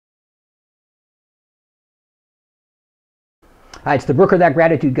Hi, it's the Brooker, that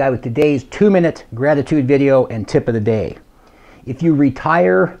gratitude guy, with today's 2-minute gratitude video and tip of the day. If you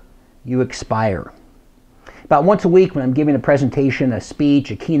retire, you expire. About once a week when I'm giving a presentation, a speech,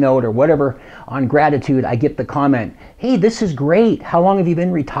 a keynote, or whatever on gratitude, I get the comment, "Hey, this is great. How long have you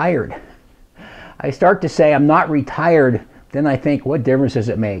been retired?" I start to say I'm not retired, then I think, what difference does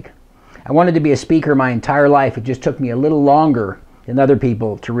it make? I wanted to be a speaker my entire life. It just took me a little longer than other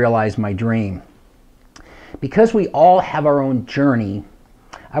people to realize my dream. Because we all have our own journey,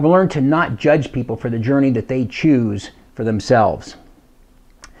 I've learned to not judge people for the journey that they choose for themselves.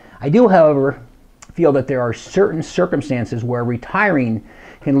 I do, however, feel that there are certain circumstances where retiring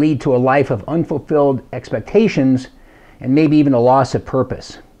can lead to a life of unfulfilled expectations and maybe even a loss of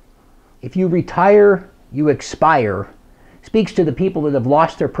purpose. If you retire, you expire speaks to the people that have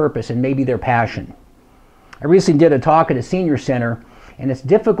lost their purpose and maybe their passion. I recently did a talk at a senior center, and it's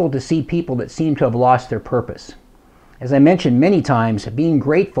difficult to see people that seem to have lost their purpose. As I mentioned many times, being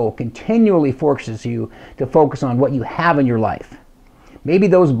grateful continually forces you to focus on what you have in your life. Maybe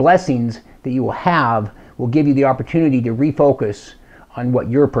those blessings that you will have will give you the opportunity to refocus on what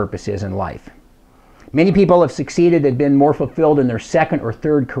your purpose is in life. Many people have succeeded and been more fulfilled in their second or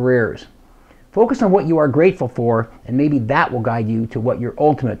third careers. Focus on what you are grateful for, and maybe that will guide you to what your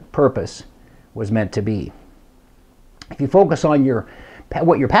ultimate purpose was meant to be. If you focus on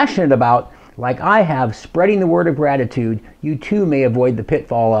what you're passionate about, like I have, spreading the word of gratitude, you too may avoid the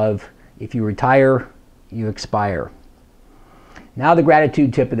pitfall of, if you retire, you expire. Now the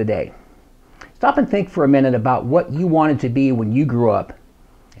gratitude tip of the day. Stop and think for a minute about what you wanted to be when you grew up,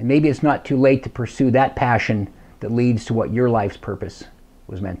 and maybe it's not too late to pursue that passion that leads to what your life's purpose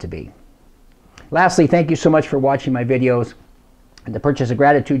was meant to be. Lastly, thank you so much for watching my videos. And to purchase a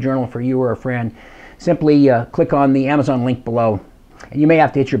gratitude journal for you or a friend, simply click on the Amazon link below. And you may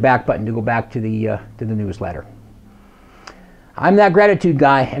have to hit your back button to go back to the newsletter. I'm that gratitude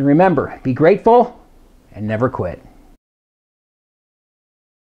guy, and remember, be grateful and never quit.